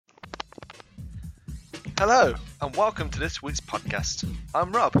Hello, and welcome to this week's podcast.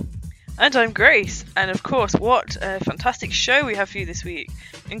 I'm Rob. And I'm Grace, and of course, what a fantastic show we have for you this week,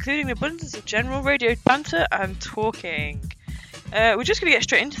 including an abundance of general radio banter and talking. We're just going to get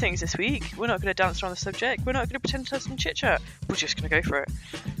straight into things this week. We're not going to dance around the subject, we're not going to pretend to have some chit-chat, we're just going to go for it.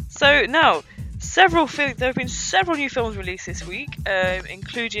 So now, there have been several new films released this week,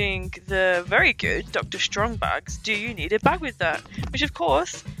 including the very good Dr. Strongbags, Do You Need a Bag With That? Which of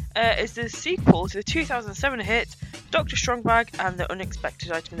course is the sequel to the 2007 hit Dr. Strongbag and the Unexpected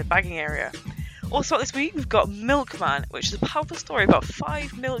Item in the Bagging Area. Also this week we've got Milkman, which is a powerful story about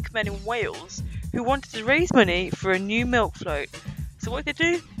 5 milkmen in Wales who wanted to raise money for a new milk float. So what did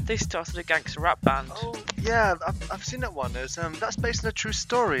they do? They started a gangster rap band. Oh, yeah, I've seen that one. That's based on a true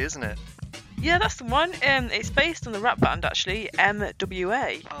story, isn't it? Yeah, that's the one. It's based on the rap band, actually,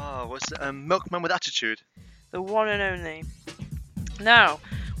 MWA. Oh, was it Milkman with Attitude? The one and only. Now,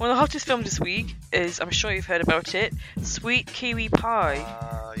 one of the hottest films this week is, I'm sure you've heard about it, Sweet Kiwi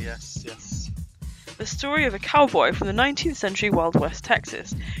Pie. Yes. The story of a cowboy from the 19th century Wild West,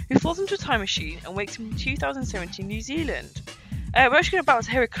 Texas, who falls into a time machine and wakes up in 2017 New Zealand. We're actually about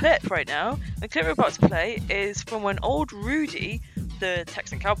to hear a clip right now. The clip we're about to play is from when old Rudy, the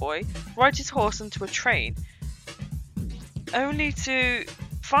Texan cowboy, rides his horse onto a train, only to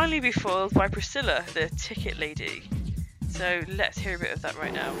finally be foiled by Priscilla, the ticket lady. So let's hear a bit of that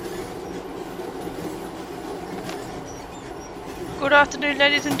right now. Good afternoon,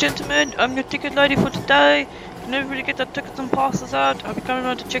 ladies and gentlemen. I'm your ticket lady for today. Can everybody get their tickets and passes out? I'll be coming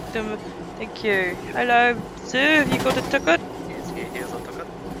around to check them. Thank you. Hello, sir. Have you got a ticket? Yes, here's a ticket.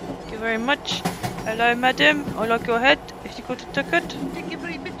 Thank you very much. Hello, madam. I like your head. Have you got a ticket? Thank you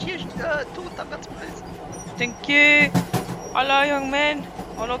very much. Here's 2 tickets, please. Thank you. Hello, young man.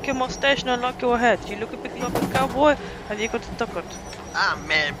 I like your mustache and I like your head. You look a bit like a cowboy. Have you got a ticket? I'm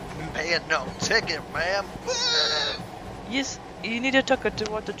paying no ticket, ma'am. Yes, you need a ticket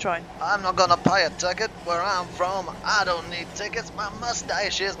to what the train. I'm not gonna pay a ticket. Where I'm from, I don't need tickets. My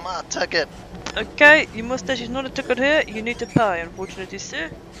mustache is my ticket. Okay, your mustache is not a ticket here. You need to pay, unfortunately,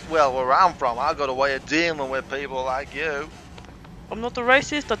 sir. Well, where I'm from, I got a way of dealing with people like you. I'm not a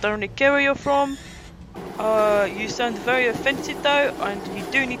racist. I don't really care where you're from. You sound very offensive though, and you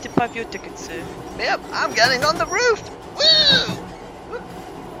do need to pay for your ticket, sir. Yep, I'm getting on the roof. Woo!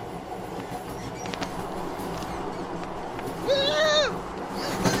 Woo!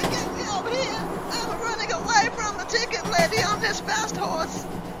 You're gonna get me over here. I'm running away from the ticket lady on this fast horse.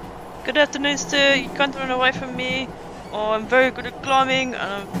 Good afternoon, sir. You can't run away from me. I'm very good at climbing,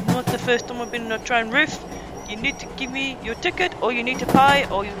 and I'm not the first time I've been on a train roof. You need to give me your ticket, or you need to pay,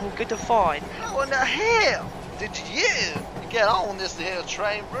 or you will get a fine. How in the hell did you get on this here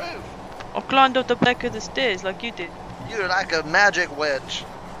train roof? I climbed up the back of the stairs like you did. You're like a magic witch.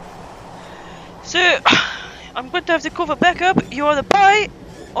 Sir, I'm going to have to call for backup. You either pay,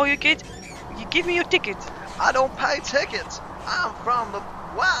 or you give me your ticket. I don't pay tickets. I'm from the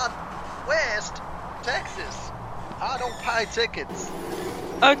Wild West, Texas. I don't pay tickets.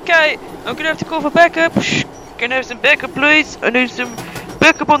 Okay, I'm gonna have to call for backup. Shh, can I have some backup, please? I need some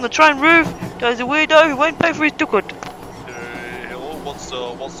backup on the train roof. There's a weirdo who won't pay for his ticket. Hello,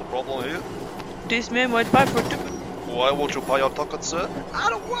 what's the problem here? This man won't pay for a ticket. Why won't you pay your ticket, sir? I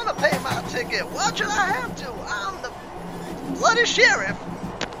don't want to pay my ticket. Why should I have to? I'm the bloody sheriff.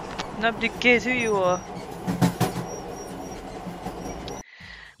 Nobody cares who you are.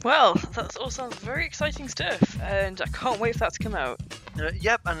 Well, that all sounds very exciting stuff, and I can't wait for that to come out.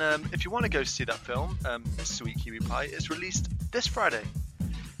 Yep, and if you want to go see that film, Sweet Kiwi Pie, it's released this Friday.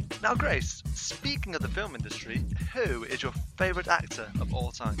 Now, Grace, speaking of the film industry, who is your favourite actor of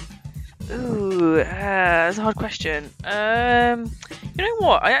all time? Ooh, that's a hard question. You know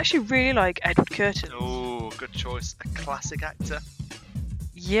what? I actually really like Edward Curtin. Oh, good choice. A classic actor.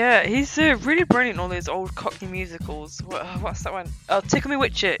 Yeah, he's really brilliant in all those old Cockney musicals. What's that one? Oh, Tickle Me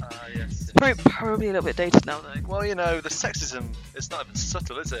Witchet. Yes. Probably a little bit dated now, though. Well, you know, the sexism, it's not even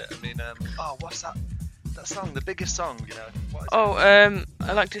subtle, is it? I mean, what's that? That song, the biggest song, you know. What is it?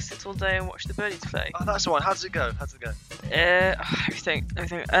 I like to sit all day and watch the birdies play. Oh, that's the one. How does it go? Everything.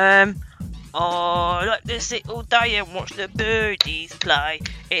 I like to sit all day and watch the birdies play.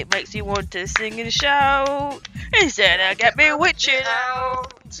 It makes me want to sing and shout. Instead of get me witching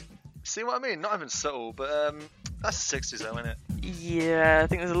out. See what I mean? Not even subtle, but that's the 60s though, isn't it? Yeah, I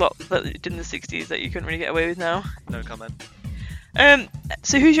think there's a lot that you did in the 60s that you couldn't really get away with now. No comment.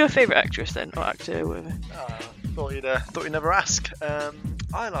 So who's your favourite actress then, or actor, or whatever? Thought you'd never ask.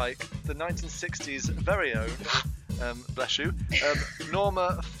 I like the 1960s very own, bless you,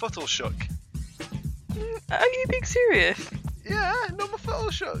 Norma Futtleshook. Are you being serious? Yeah, Norma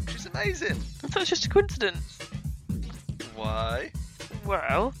Futtleshook. She's amazing. I thought it was just a coincidence. Why?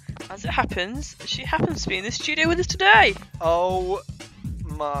 Well, as it happens, she happens to be in the studio with us today. Oh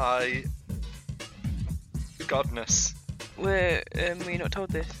my godness. Were you not told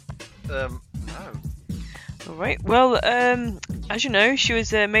this? No. Alright, well, as you know, she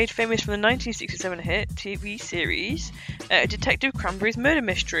was made famous from the 1967 hit TV series Detective Cranberry's Murder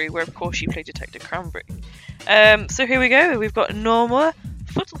Mystery, where of course she played Detective Cranberry. So here we go, we've got Norma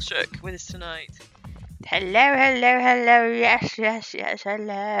Futtleshook with us tonight. Hello, yes,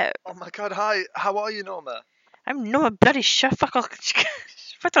 hello. Oh my god, hi. How are you, Norma? I'm Norma bloody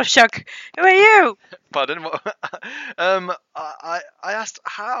Futtleshook. Who are you? Pardon? What? I asked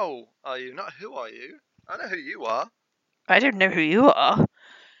how are you, not who are you. I know who you are. I don't know who you are,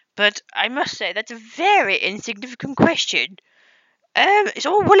 but I must say that's a very insignificant question. It's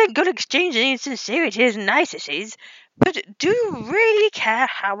all well and good exchanging sincerities and niceties, but do you really care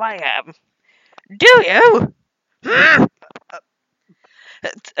how I am? Do you?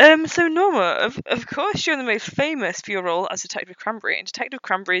 So Norma, of course you're the most famous for your role as Detective Cranberry in Detective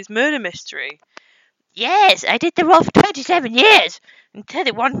Cranberry's Murder Mystery. Yes, I did the role for 27 years, until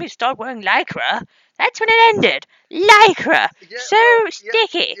they wanted me to start wearing Lycra. That's when it ended. Lycra! Yeah, So well,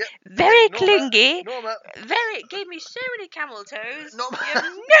 sticky, yeah. very Norma, clingy, Norma, very, gave me so many camel toes. Norma. You have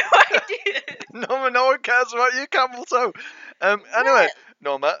no idea. Norma, no one cares about you, camel toe. Anyway,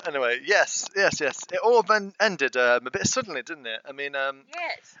 Norma, yes. It all then ended a bit suddenly, didn't it? I mean,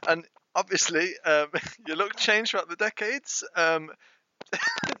 Yes. and obviously, your look changed throughout the decades.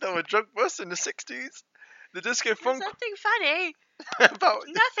 There were drug busts in the 60s. The disco funk. There's nothing funny. About.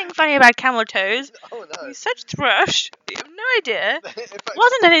 Nothing funny about camel toes. Oh no. You're such thrush. You have no idea. It affects,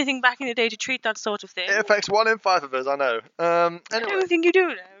 Wasn't anything back in the day to treat that sort of thing. it affects 1 in 5 of us, I know. I Anyway, don't think you do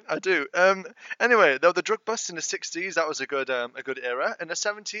know. I do. Anyway, there were the drug busts in the 60s. That was a good era. In the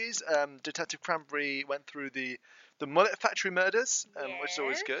 70s, Detective Cranberry went through the Mullet Factory murders, which is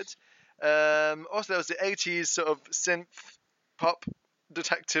always good. Also, there was the 80s sort of synth pop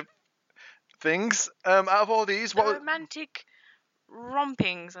detective things. Out of all these, The romantic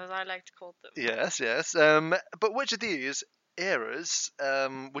rompings, as I like to call them. Yes. But which of these eras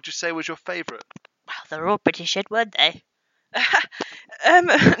would you say was your favourite? Well, they're all pretty shit, weren't they?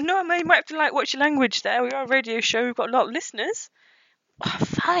 Norma, you might have to watch your language there. We are a radio show. We've got a lot of listeners. Oh,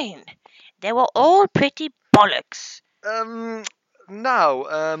 fine. They were all pretty bollocks.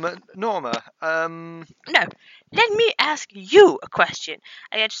 Now, Norma, No, let me ask you a question.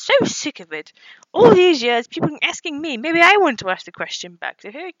 I get so sick of it. All these years, people asking me. Maybe I want to ask the question back.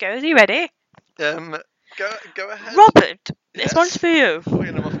 So here it goes. Are you ready? go ahead. Robert, Yes. this one's for you. Oh,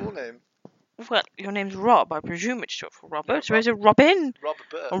 you know my full name. Well, your name's Rob. I presume it's short for Robert. Yeah, Or is it Robin? Robert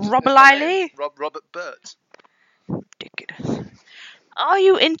Burt. Or is Robert my name. Lively? Robert Burt. Ridiculous. Are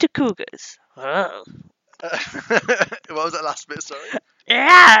you into cougars? Oh. What was that last bit? Sorry.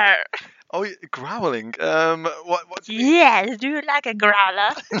 Yeah. Oh, growling. What do you mean? Yes, do you like a growler?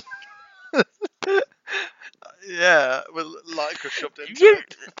 Yeah, with lycra shoved into You,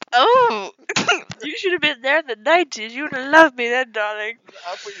 it. oh, you should have been there in the 90s. You would have loved me then, darling.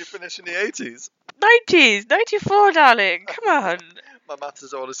 I thought you finished in the 80s. 90s, 94, darling. Come on. My maths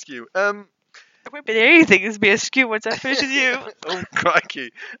is all askew. I won't be there anything as be askew once I finish with you. Oh,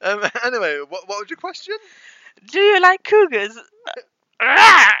 crikey. Anyway, what was your question? Do you like cougars?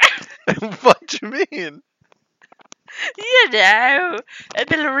 What do you mean? You know, a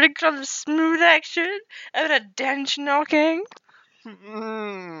bit of wrinkle on the smooth action, a bit of dent knocking.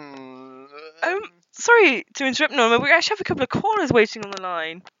 Sorry to interrupt, Norma. We actually have a couple of callers waiting on the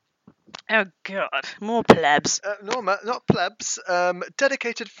line. Oh God, more plebs. Norma, not plebs.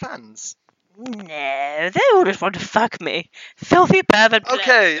 Dedicated fans. No, they all just want to fuck me. Filthy pervert plebs.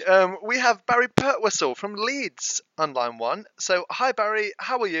 Okay, we have Barry Pertwhistle from Leeds on line 1. So, hi Barry,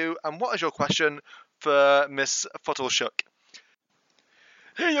 how are you? And what is your question for Miss Futtleshook?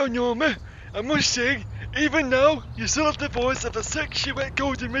 Hey, Norma, I must say, even now, you still have the voice of a sexy-wet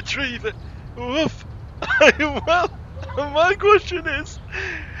golden retriever. Woof. Well, my question is,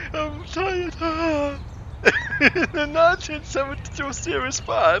 I'm tired. the 1972 Series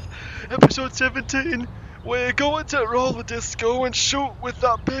 5, Episode 17, where you go into roller disco and shoot with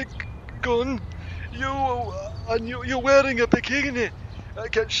that big gun. You're wearing a bikini.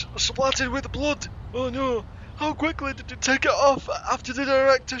 It gets splattered with blood. Oh no. How quickly did you take it off after the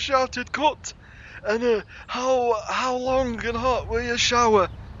director shouted cut? And how long and hot will you shower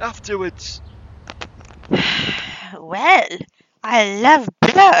afterwards? Well, I love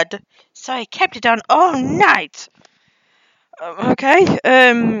blood, so I kept it on all night. Okay,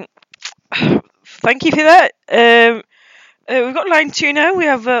 thank you for that. We've got line 2 now. We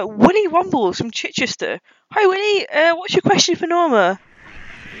have Willie Wombles from Chichester. Hi, Willie. What's your question for Norma?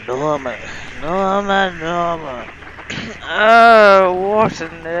 Norma. Oh, what a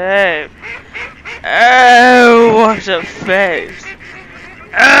name. Oh, what a face.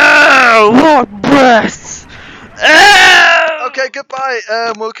 Oh, what breasts. Oh! Okay, goodbye.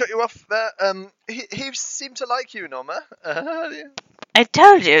 We'll cut you off there. He seemed to like you, Norma. Yeah. I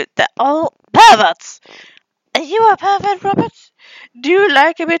told you, they're all perverts. Are you a pervert, Robert? Do you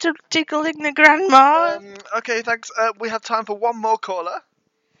like a bit of tickling the grandma? Okay, thanks. We have time for one more caller.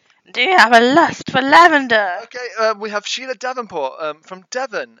 Do you have a lust for lavender? Okay, we have Sheila Davenport from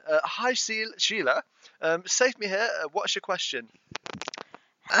Devon. Hi, Sheila. Save me here. What's your question?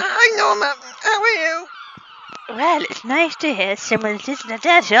 Hi, Norma. How are you? Well, it's nice to hear someone's just a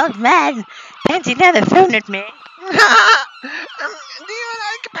dirty old man panting down the phone at me. Do you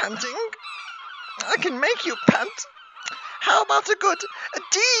like panting? I can make you pant. How about a good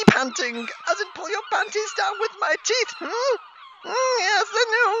de-panting, as in pull your panties down with my teeth? Yes, I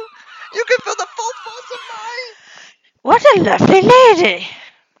know. You can feel the full force of my... What a lovely lady.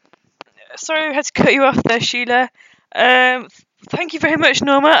 Sorry I had to cut you off there, Sheila. Thank you very much,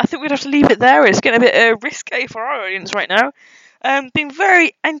 Norma. I think we'd have to leave it there. It's getting a bit risque for our audience right now. Been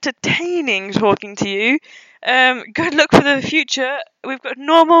very entertaining talking to you. Good luck for the future. We've got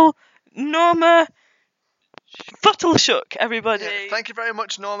Norma Futtleshook, everybody. Yeah, thank you very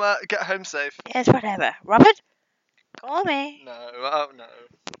much, Norma. Get home safe. Yes, whatever. Robert? Call me. No, oh no.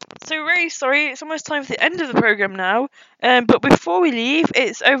 So really sorry, it's almost time for the end of the programme now. But before we leave,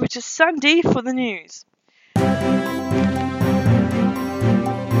 it's over to Sandy for the news.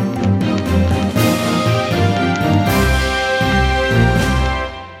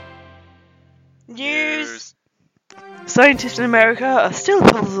 News. Scientists in America are still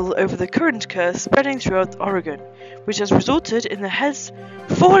puzzled over the current curse spreading throughout Oregon, which has resulted in the heads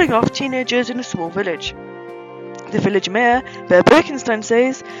falling off teenagers in a small village. The village mayor, Bear Birkenstein,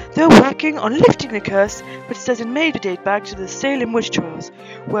 says they're working on lifting the curse, which says it may date back to the Salem witch trials,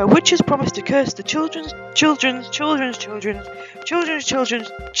 where witches promised to curse the children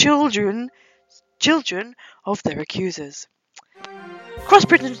of their accusers. Across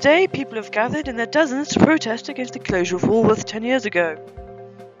Britain today, people have gathered in their dozens to protest against the closure of Woolworths 10 years ago.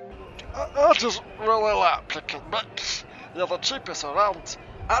 I just really like Pick and Mix. They're the cheapest around.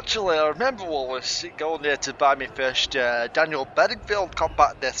 Actually, I remember Wallace going there to buy me first Daniel Bedingfield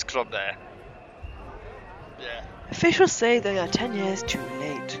compact disc from there. Yeah. Officials say they are 10 years too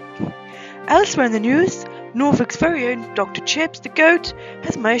late. Elsewhere in the news, Norfolk's very own Dr. Chips the Goat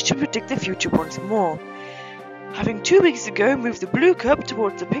has managed to predict the future once more, having 2 weeks ago moved the blue cup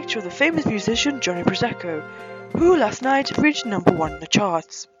towards the picture of the famous musician Johnny Prosecco, who last night reached number 1 in the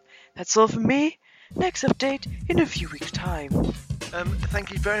charts. That's all from me. Next update in a few weeks' time.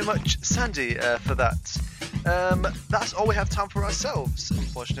 Thank you very much, Sandy, for that. That's all we have time for ourselves,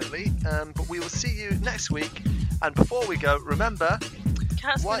 unfortunately. But we will see you next week. And before we go, remember,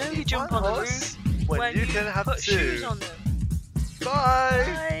 Cats can only jump on the roof when you can have put two. shoes on them. Bye.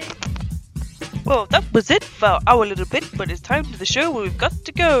 Bye. Well, that was it for our little bit, but it's time for the show where we've got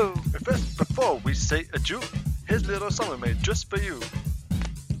to go. First, before we say adieu, here's a little song we made just for you.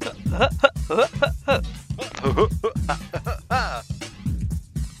 Yeah.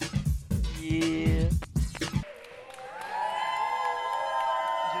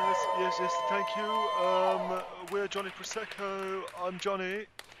 Yes, thank you. We're Johnny Prosecco. I'm Johnny.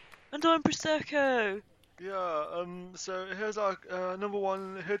 And I'm Prosecco. Yeah, so here's our number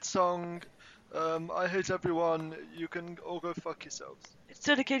 1 hit song. I hate everyone. You can all go fuck yourselves. It's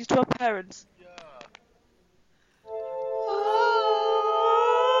dedicated to our parents. Yeah.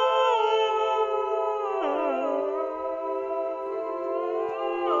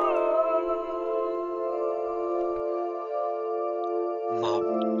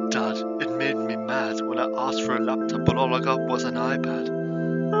 Mom, Dad, it made me mad when I asked for a laptop but all I got was an iPad.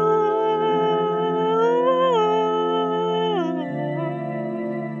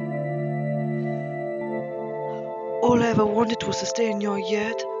 All I ever wanted was to stay in your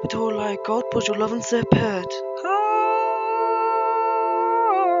yard, but all I got was your love and support.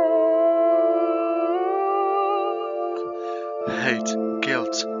 Hate,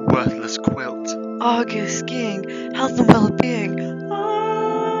 guilt, worthless quilt. Argus, skiing, health and well-being.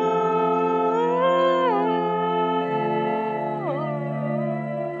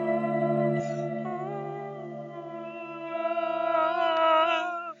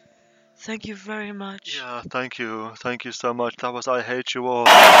 Thank you very much. Yeah, thank you. Thank you so much. That was I Hate You All.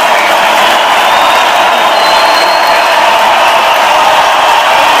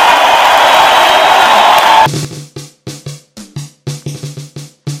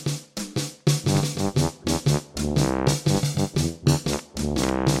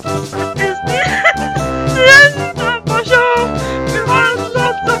 run!